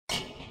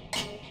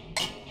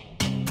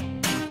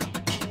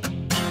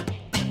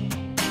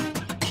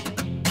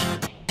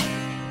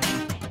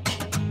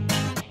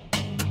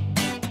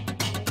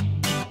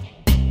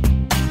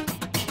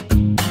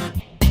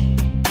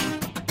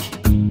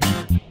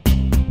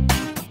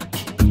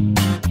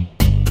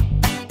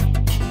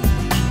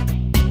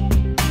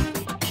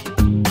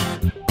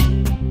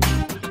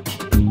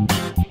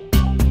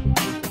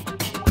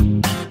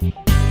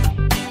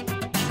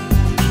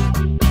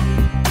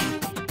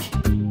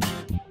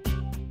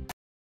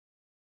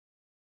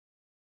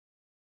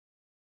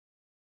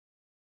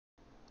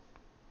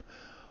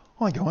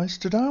Hi guys,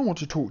 today I want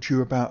to talk to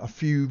you about a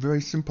few very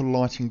simple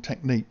lighting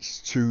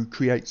techniques to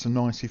create some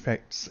nice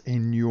effects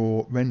in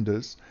your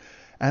renders.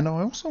 And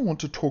I also want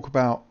to talk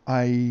about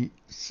a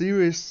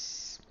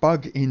serious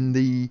bug in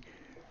the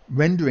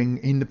rendering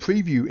in the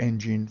preview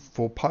engine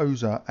for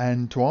Poser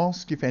and to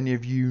ask if any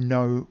of you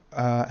know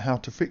how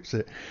to fix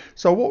it.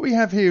 So what we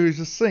have here is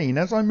a scene.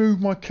 As I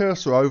move my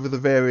cursor over the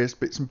various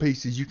bits and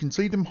pieces, you can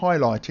see them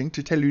highlighting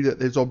to tell you that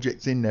there's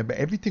objects in there, but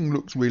everything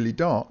looks really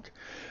dark.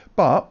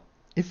 But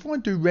if I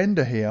do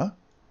render here,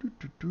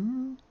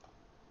 you'll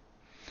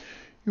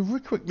very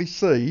quickly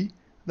see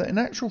that in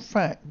actual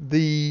fact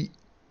the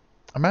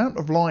amount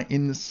of light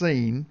in the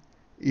scene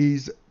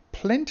is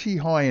plenty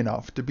high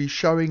enough to be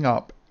showing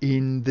up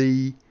in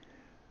the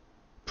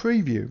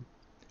preview,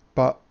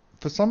 but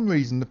for some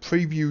reason the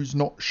preview is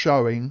not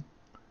showing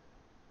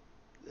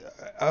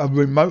a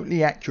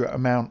remotely accurate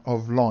amount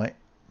of light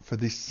for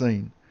this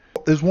scene.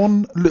 There's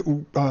one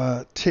little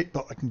tip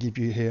that I can give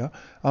you here.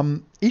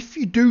 If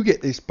you do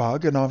get this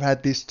bug, and I've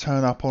had this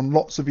turn up on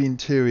lots of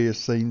interior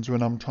scenes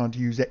when I'm trying to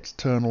use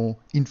external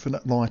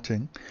infinite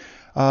lighting,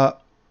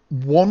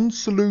 one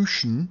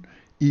solution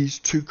is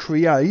to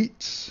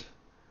create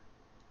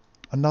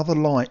another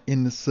light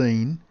in the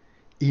scene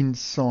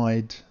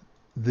inside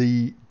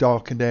the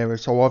darkened area.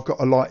 So I've got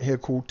a light here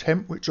called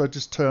temp, which I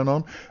just turn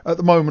on. At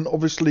the moment,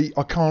 obviously,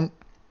 I can't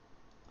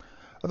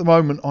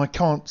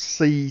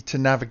see to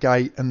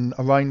navigate and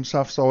arrange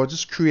stuff, so I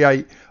just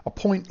create a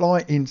point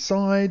light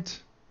inside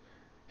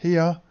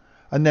here,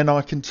 and then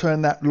I can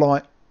turn that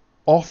light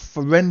off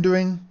for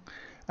rendering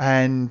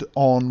and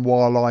on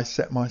while I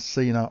set my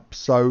scene up.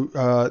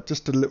 So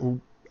just a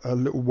little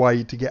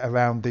way to get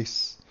around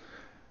this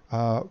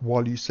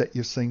while you set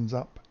your scenes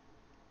up.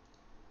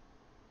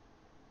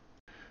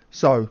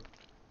 So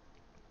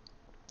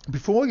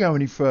before I go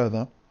any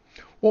further,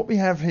 what we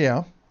have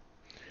here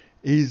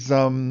is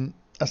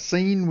a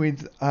scene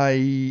with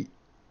a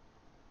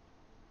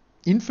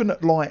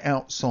infinite light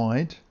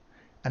outside,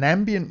 an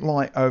ambient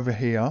light over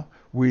here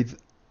with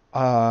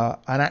an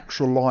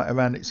actual light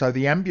around it. So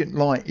the ambient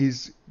light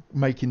is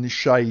making the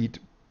shade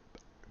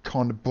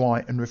kind of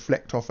bright and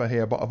reflect off of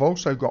here, but I've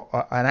also got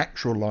an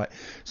actual light.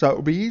 So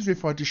it'll be easier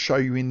if I just show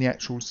you in the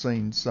actual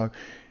scene. So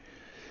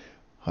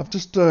I've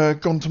just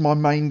gone to my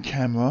main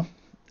camera,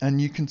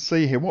 and you can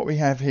see here what we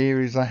have here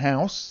is a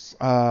house.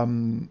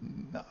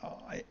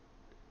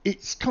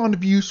 It's kind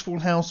of useful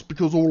house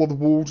because all of the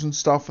walls and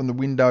stuff and the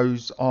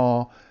windows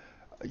are,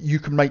 you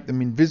can make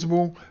them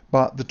invisible,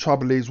 but the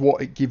trouble is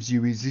what it gives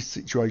you is this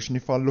situation.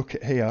 If I look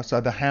at here, so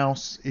the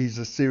house is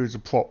a series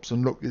of props,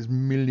 and look, there's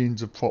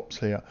millions of props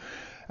here,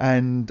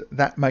 and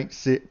that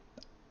makes it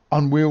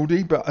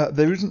unwieldy, but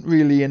there isn't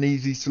really an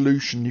easy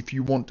solution if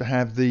you want to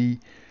have the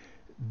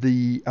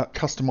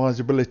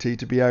customizability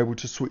to be able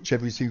to switch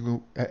every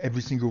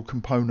single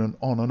component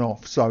on and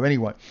off. So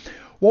anyway,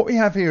 what we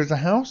have here is a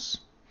house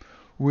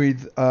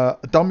with a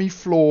dummy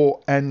floor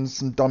and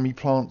some dummy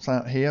plants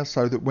out here,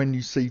 so that when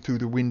you see through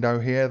the window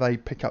here, they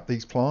pick up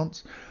these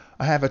plants.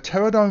 I have a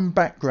pterodome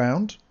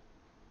background,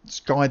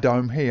 sky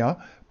dome here,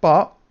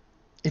 but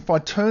if I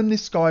turn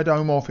this sky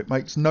dome off, it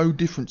makes no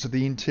difference to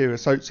the interior.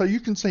 So you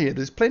can see it,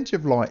 there's plenty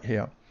of light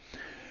here.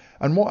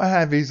 And what I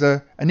have is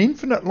an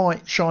infinite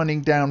light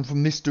shining down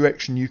from this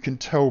direction. You can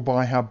tell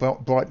by how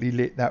brightly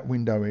lit that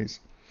window is.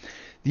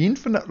 The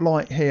infinite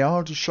light here,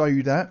 I'll just show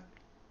you that,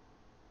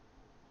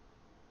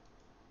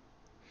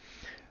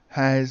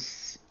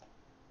 has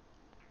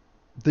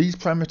these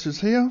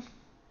parameters here,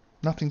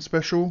 nothing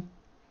special,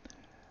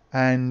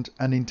 and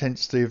an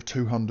intensity of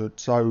 200,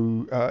 so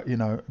you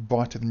know,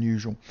 brighter than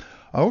usual.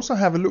 I also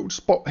have a little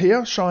spot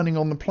here shining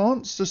on the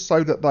plants just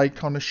so that they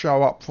kind of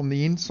show up from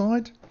the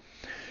inside,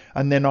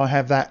 and then I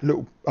have that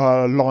little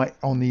light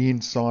on the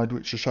inside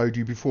which I showed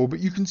you before.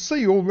 But you can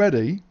see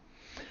already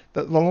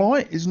that the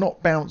light is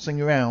not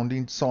bouncing around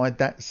inside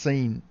that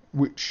scene,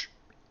 which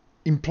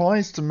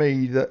implies to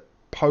me that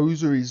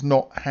Poser is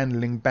not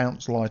handling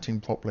bounce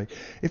lighting properly.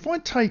 If I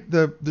take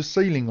the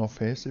ceiling off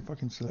here, see if I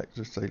can select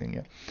the ceiling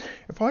here.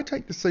 If I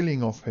take the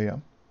ceiling off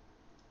here,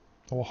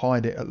 or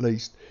hide it at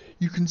least,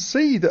 you can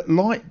see that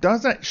light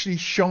does actually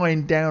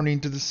shine down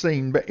into the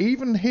scene, but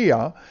even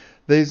here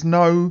there's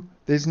no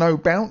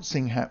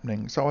bouncing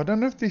happening. So I don't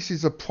know if this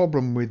is a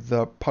problem with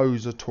the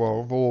Poser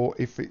 12 or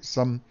if it's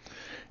some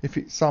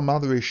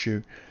other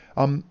issue.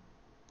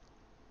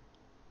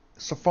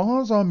 So far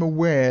as I'm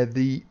aware,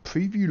 the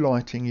preview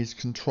lighting is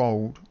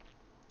controlled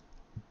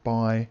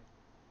by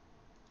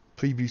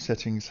preview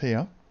settings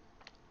here,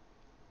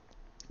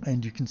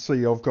 and you can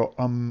see I've got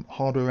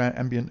hardware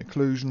ambient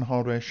occlusion,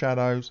 hardware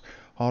shadows,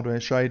 hardware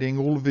shading,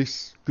 all of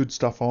this good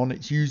stuff on.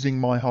 It's using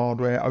my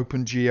hardware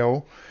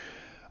OpenGL.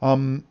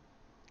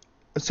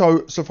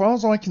 So far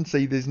as I can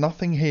see, there's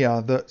nothing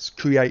here that's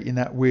creating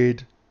that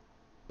weird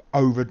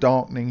over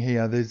darkening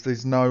here.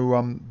 There's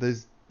no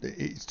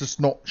it's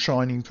just not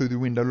shining through the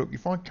window. Look,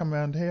 if I come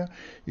around here,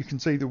 you can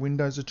see the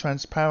windows are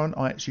transparent.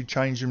 I actually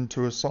changed them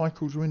to a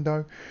cycles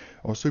window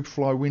or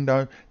superfly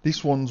window.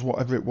 This one's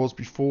whatever it was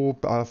before,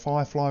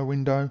 Firefly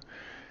window.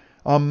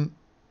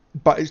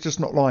 but it's just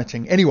not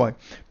lighting. Anyway,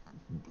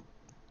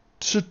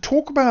 to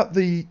talk about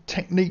the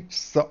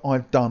techniques that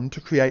I've done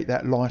to create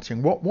that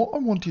lighting, what I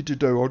wanted to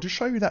do, I'll just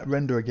show you that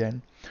render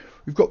again.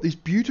 We've got this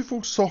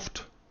beautiful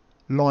soft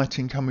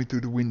lighting coming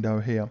through the window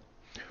here,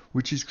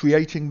 which is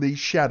creating these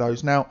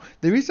shadows. Now,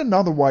 there is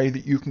another way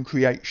that you can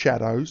create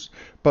shadows,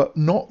 but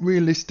not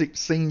realistic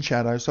scene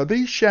shadows. So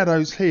these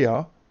shadows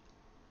here,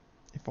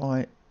 if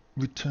I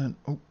return,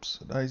 oops,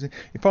 daisy.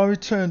 If I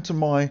return to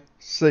my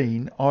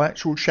scene, are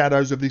actual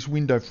shadows of this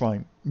window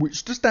frame,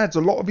 which just adds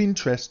a lot of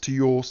interest to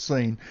your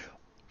scene.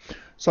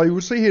 So you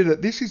will see here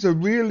that this is a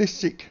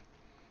realistic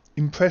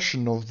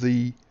impression of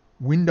the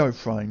window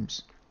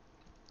frames.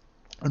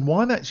 And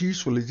why that's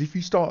useful is if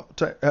you start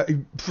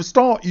to, for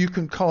start, you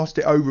can cast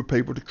it over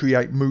people to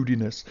create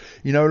moodiness.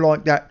 You know,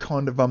 like that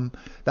kind of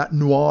that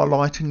noir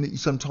lighting that you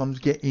sometimes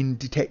get in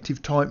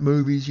detective type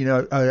movies. You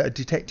know,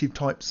 detective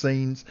type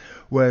scenes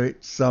where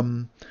it's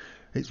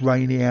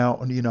raining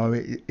out and you know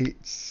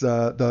it's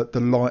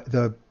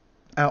the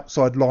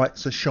outside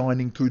lights are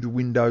shining through the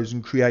windows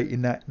and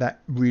creating that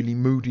really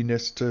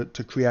moodiness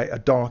to create a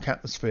dark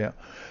atmosphere.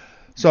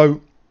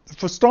 So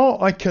for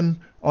start, I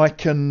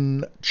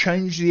can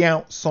change the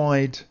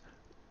outside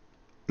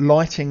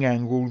lighting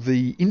angle,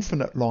 the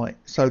infinite light,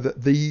 so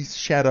that these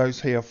shadows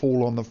here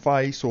fall on the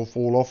face or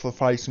fall off the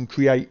face and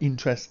create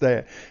interest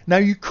there. Now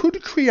you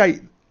could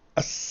create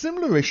a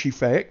similar-ish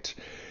effect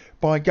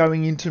by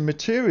going into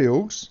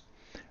materials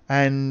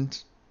and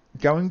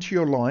going to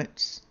your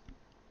lights,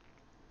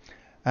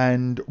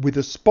 and with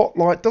a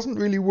spotlight. Doesn't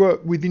really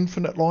work with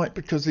infinite light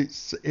because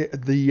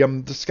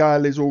the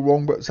scale is all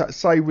wrong, but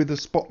say with a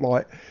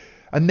spotlight,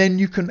 and then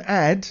you can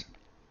add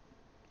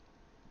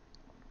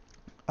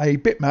a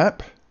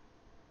bitmap.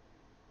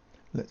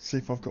 Let's see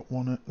if I've got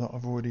one that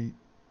I've already,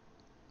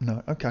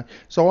 no, okay.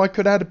 So I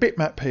could add a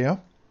bitmap here,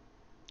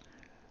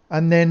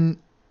 and then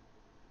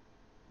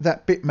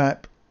that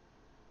bitmap,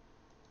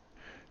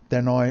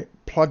 then I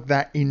plug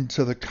that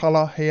into the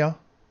color here,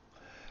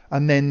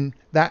 and then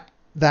that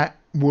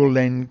will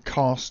then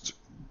cast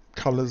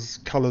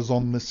colors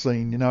on the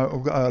scene, you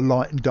know,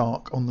 light and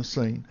dark on the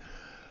scene.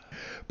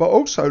 But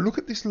also look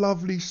at this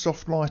lovely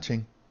soft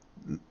lighting,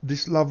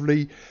 this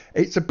lovely,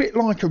 it's a bit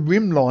like a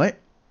rim light,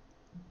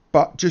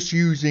 but just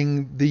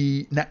using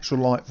the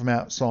natural light from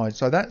outside.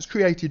 So that's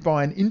created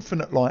by an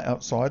infinite light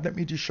outside. Let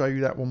me just show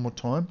you that one more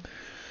time.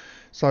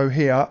 So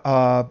here,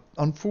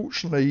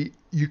 unfortunately,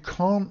 you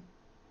can't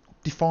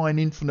define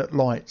infinite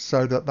lights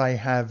so that they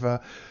have a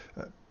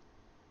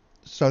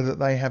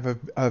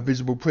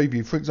visible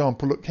preview. For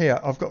example, look here,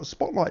 I've got a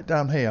spotlight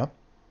down here,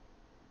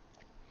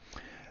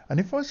 and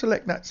if I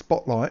select that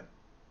spotlight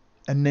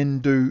and then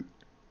do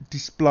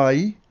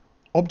display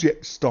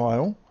object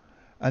style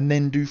and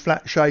then do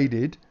flat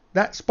shaded,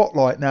 that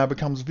spotlight now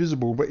becomes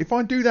visible. But if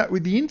I do that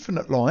with the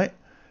infinite light,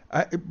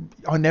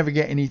 I never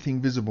get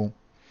anything visible.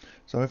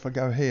 So if I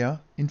go here,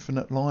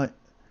 infinite light,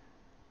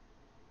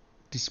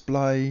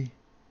 display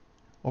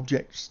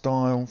object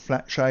style,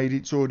 flat shade,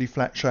 it's already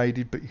flat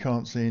shaded, but you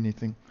can't see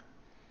anything.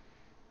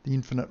 The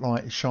infinite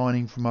light is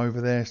shining from over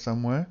there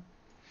somewhere.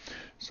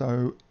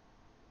 So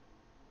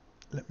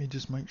let me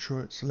just make sure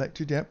it's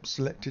selected. Yep,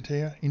 selected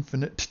here,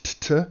 infinite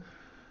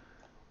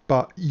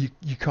but you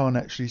can't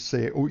actually see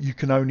it, or you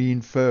can only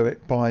infer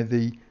it by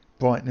the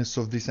brightness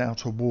of this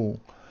outer wall.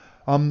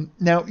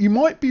 Now you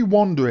might be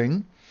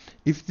wondering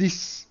if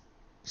this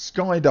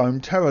sky dome,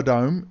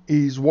 Terradome,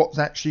 is what's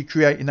actually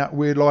creating that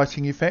weird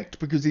lighting effect,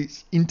 because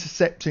it's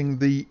intercepting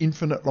the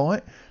infinite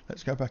light.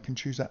 Let's go back and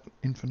choose that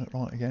infinite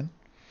light again.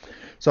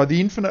 So the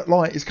infinite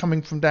light is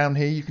coming from down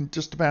here. You can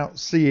just about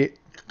see it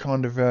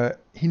kind of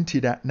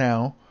hinted at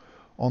now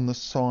on the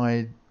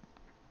side,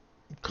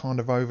 kind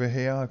of over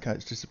here. Okay,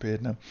 it's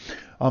disappeared now.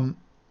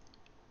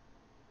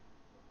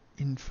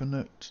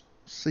 Infinite.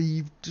 See,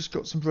 you've just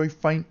got some very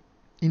faint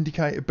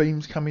indicator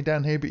beams coming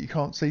down here, but you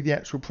can't see the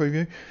actual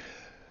preview.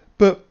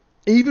 But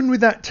even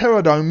with that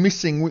Terradome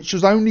missing, which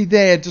was only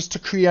there just to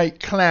create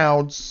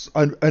clouds,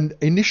 and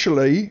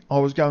initially I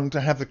was going to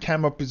have the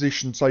camera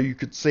position so you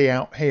could see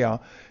out here,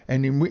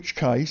 and in which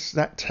case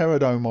that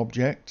Terradome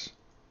object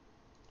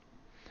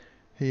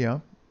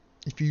here,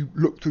 if you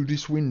look through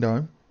this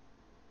window,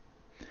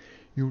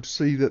 you'll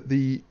see that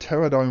the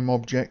Terradome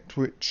object,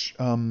 which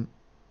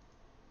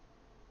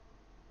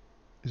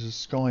is a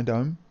sky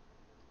dome.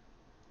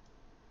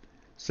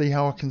 See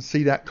how I can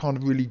see that kind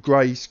of really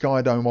grey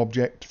sky dome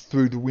object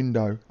through the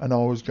window, and I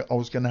was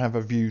going to have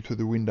a view through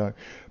the window,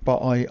 but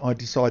I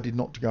decided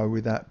not to go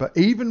with that. But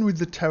even with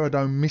the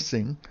Terradome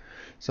missing,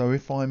 so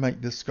if I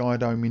make the sky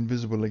dome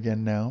invisible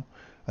again now,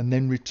 and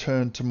then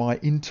return to my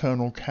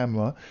internal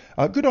camera.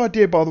 A good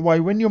idea, by the way,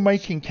 when you're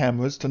making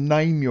cameras, to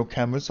name your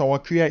camera. So I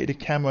created a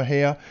camera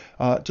here,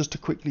 just to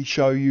quickly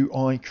show you.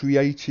 I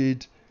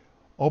created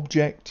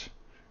object,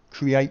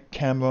 create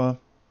camera,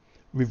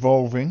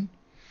 revolving.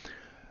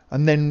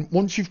 And then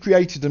once you've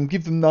created them,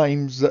 give them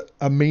names that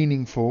are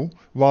meaningful,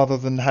 rather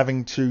than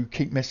having to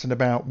keep messing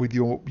about with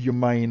your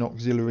main,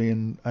 auxiliary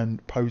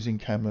and posing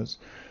cameras.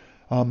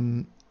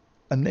 And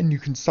then you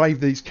can save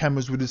these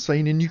cameras with a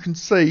scene, and you can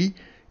see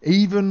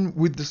even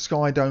with the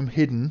sky dome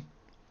hidden,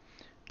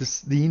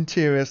 the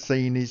interior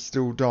scene is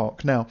still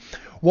dark. Now,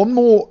 one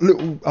more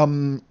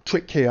little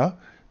trick here,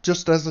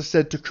 just as I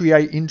said, to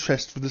create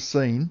interest for the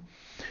scene.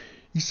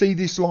 You see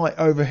this light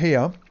over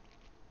here?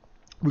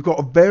 We've got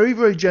a very,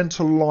 very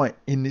gentle light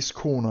in this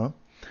corner.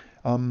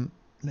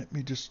 Let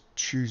me just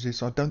choose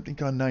this. I don't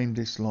think I named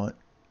this light.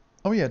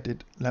 Oh yeah, I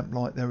did. Lamp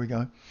light, there we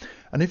go.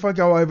 And if I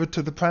go over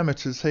to the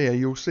parameters here,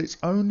 you'll see it's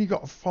only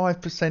got a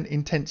 5%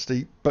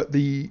 intensity, but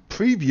the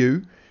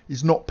preview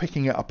is not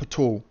picking it up at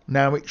all.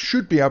 Now it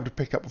should be able to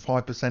pick up a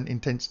 5%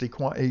 intensity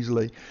quite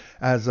easily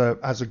as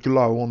a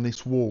glow on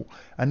this wall.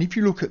 And if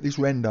you look at this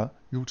render,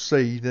 you'll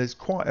see there's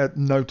quite a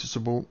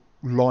noticeable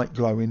light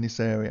glow in this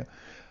area.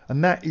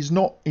 And that is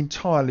not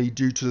entirely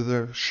due to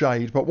the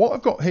shade. But what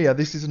I've got here,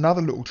 this is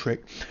another little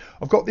trick.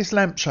 I've got this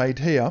lampshade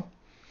here.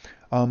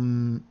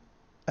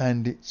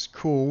 And it's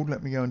called,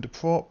 let me go into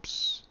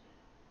props,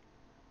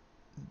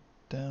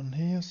 down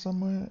here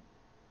somewhere.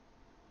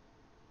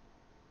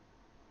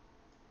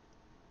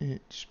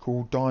 It's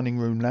called dining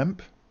room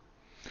lamp.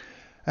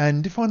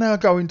 And if I now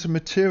go into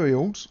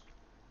materials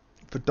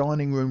for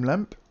dining room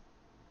lamp,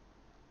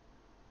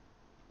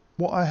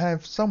 what I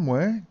have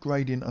somewhere,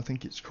 gradient I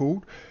think it's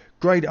called,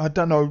 I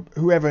don't know,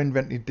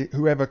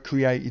 whoever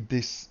created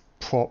this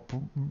prop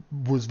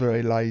was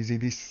very lazy.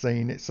 This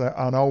scene, it's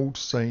an old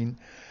scene,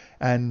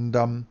 and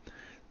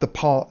the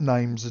part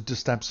names are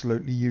just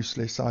absolutely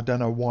useless. I don't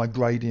know why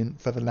gradient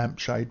for the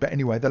lampshade, but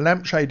anyway, the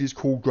lampshade is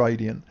called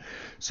gradient.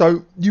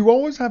 So you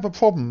always have a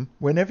problem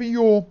whenever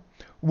you're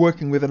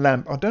working with a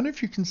lamp. I don't know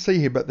if you can see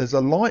here, but there's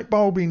a light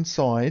bulb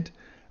inside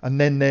and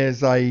then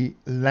there's a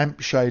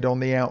lampshade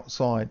on the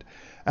outside.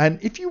 And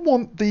if you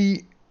want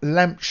the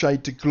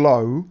lampshade to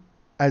glow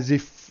as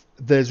if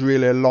there's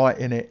really a light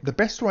in it, the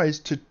best way is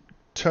to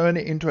turn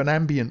it into an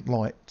ambient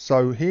light.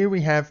 So here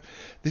we have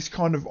this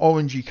kind of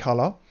orangey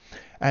colour,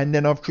 and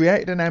then I've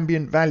created an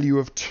ambient value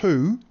of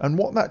 2, and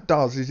what that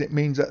does is it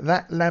means that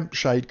that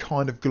lampshade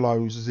kind of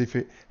glows as if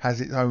it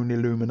has its own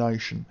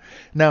illumination.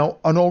 Now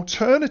an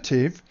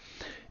alternative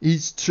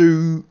is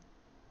to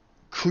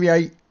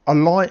create a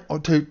light, or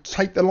to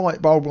take the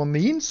light bulb on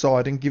the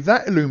inside and give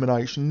that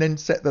illumination, then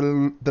set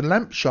the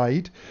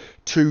lampshade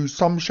to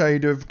some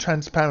shade of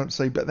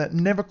transparency, but that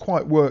never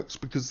quite works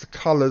because the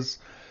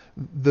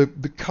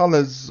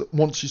colours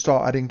once you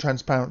start adding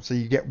transparency,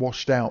 you get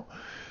washed out.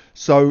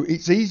 So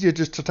it's easier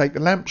just to take the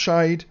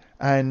lampshade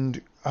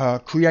and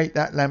create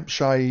that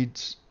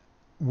lampshade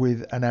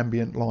with an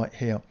ambient light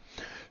here.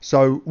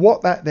 So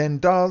what that then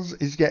does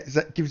is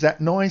gives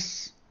that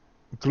nice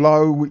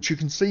glow, which you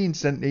can see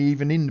instantly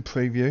even in the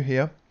preview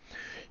here.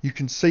 You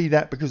can see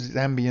that because it's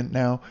ambient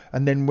now,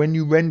 and then when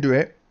you render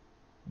it,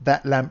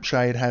 that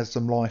lampshade has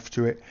some life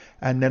to it.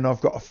 And then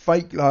I've got a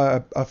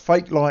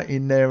fake light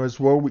in there as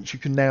well, which you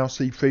can now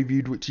see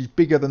previewed, which is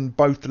bigger than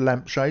both the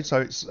lampshades.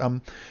 So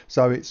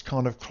it's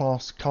kind of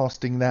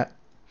casting that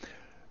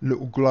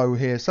little glow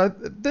here. So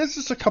there's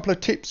just a couple of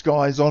tips,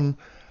 guys, on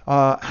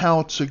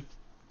how to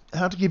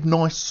give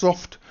nice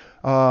soft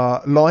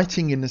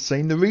lighting in the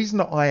scene. The reason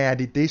that I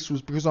added this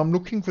was because I'm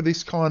looking for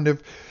this kind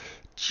of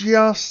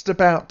just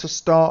about to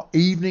start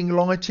evening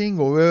lighting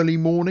or early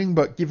morning,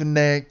 but given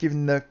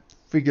the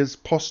figure's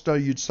posture,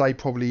 you'd say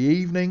probably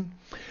evening.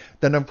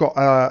 Then I've got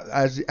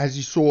as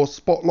you saw, a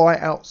spotlight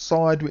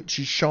outside which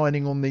is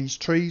shining on these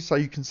trees, so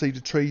you can see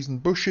the trees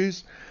and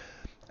bushes.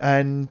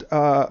 And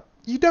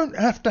you don't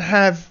have to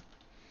have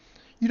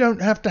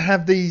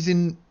these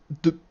in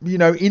the,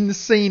 in the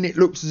scene. It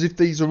looks as if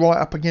these are right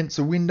up against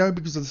a window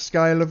because of the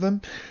scale of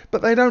them,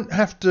 but they don't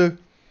have to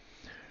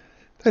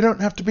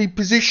be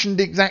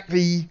positioned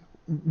exactly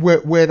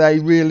where they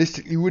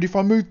realistically would. If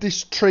I move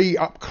this tree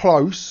up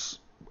close,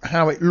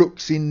 how it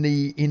looks in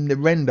the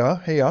render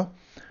here,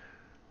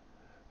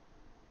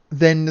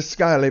 then the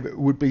scale of it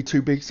would be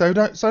too big. So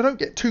don't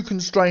get too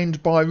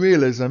constrained by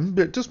realism,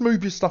 but just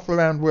move your stuff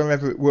around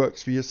wherever it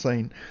works for your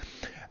scene.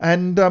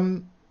 And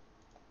there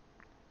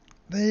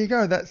you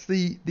go. That's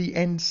the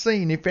end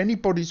scene. If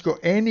anybody's got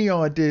any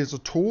ideas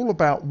at all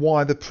about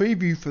why the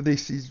preview for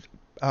this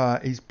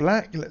is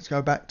black, let's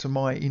go back to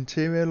my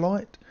interior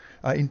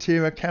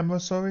camera,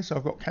 sorry. So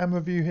I've got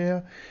camera view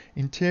here,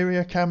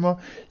 interior camera.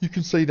 You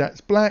can see that's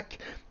black.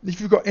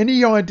 If you've got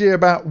any idea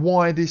about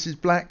why this is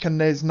black and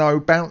there's no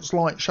bounce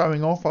light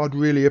showing off, I'd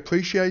really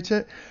appreciate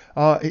it.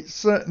 It's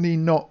certainly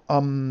not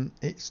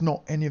it's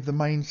not any of the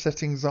main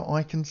settings that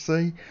I can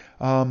see.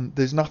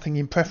 There's nothing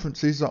in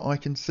preferences that I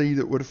can see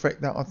that would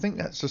affect that. I think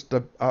that's just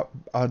a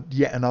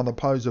yet another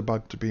poser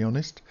bug, to be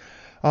honest.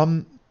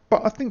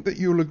 But I think that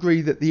you'll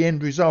agree that the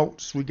end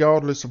results,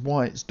 regardless of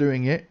why it's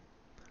doing it,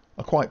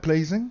 are quite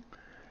pleasing,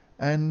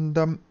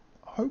 and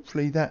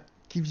hopefully that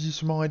gives you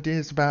some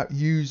ideas about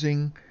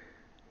using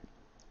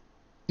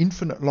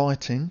infinite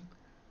lighting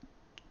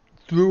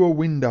through a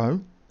window.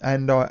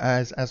 And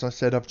as I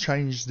said, I've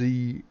changed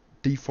the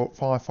default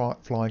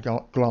firefly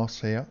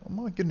glass here. Oh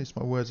my goodness,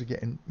 my words are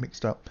getting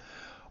mixed up.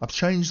 I've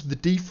changed the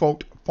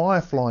default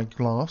firefly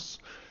glass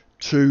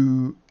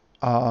to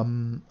I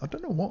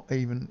don't know what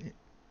even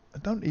I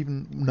don't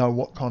even know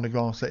what kind of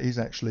glass that is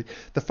actually.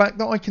 The fact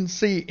that I can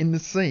see it in the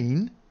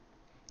scene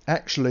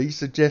actually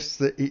suggests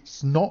that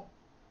it's not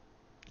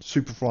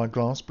Superfly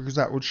glass, because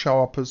that would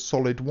show up as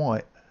solid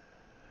white.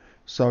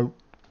 So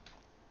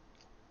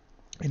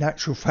in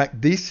actual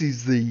fact, this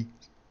is the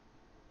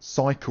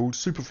cycled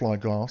Superfly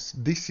glass.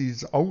 This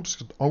is old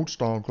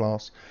style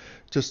glass,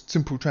 just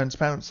simple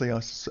transparency,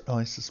 I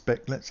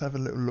suspect. Let's have a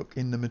little look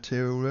in the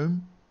material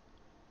room.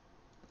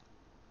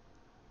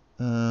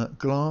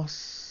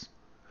 Glass,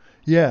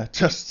 yeah,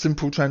 just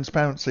simple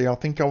transparency. I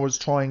think I was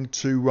trying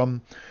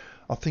to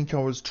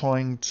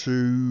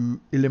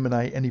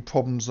eliminate any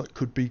problems that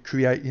could be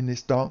creating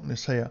this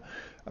darkness here,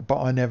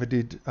 but I never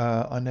did.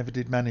 I never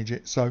did manage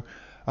it. So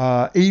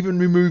even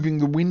removing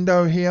the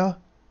window here,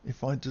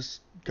 if I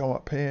just go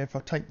up here, if I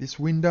take this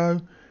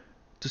window,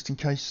 just in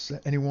case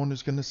anyone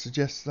is going to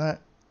suggest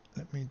that,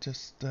 let me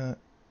just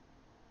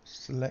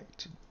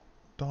select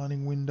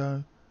dining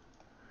window.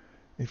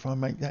 If I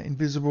make that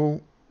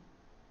invisible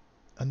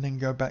and then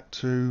go back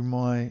to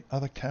my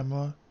other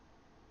camera,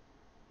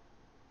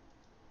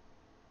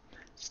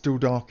 still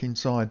dark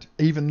inside,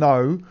 even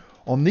though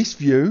on this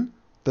view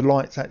the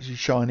light's actually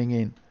shining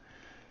in.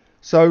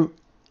 So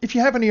if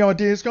you have any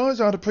ideas, guys,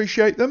 I'd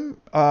appreciate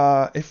them.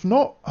 If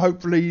not,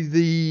 hopefully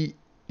the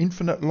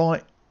infinite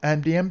light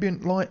and the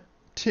ambient light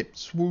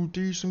tips will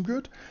do you some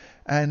good,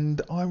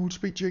 and I will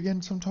speak to you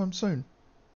again sometime soon.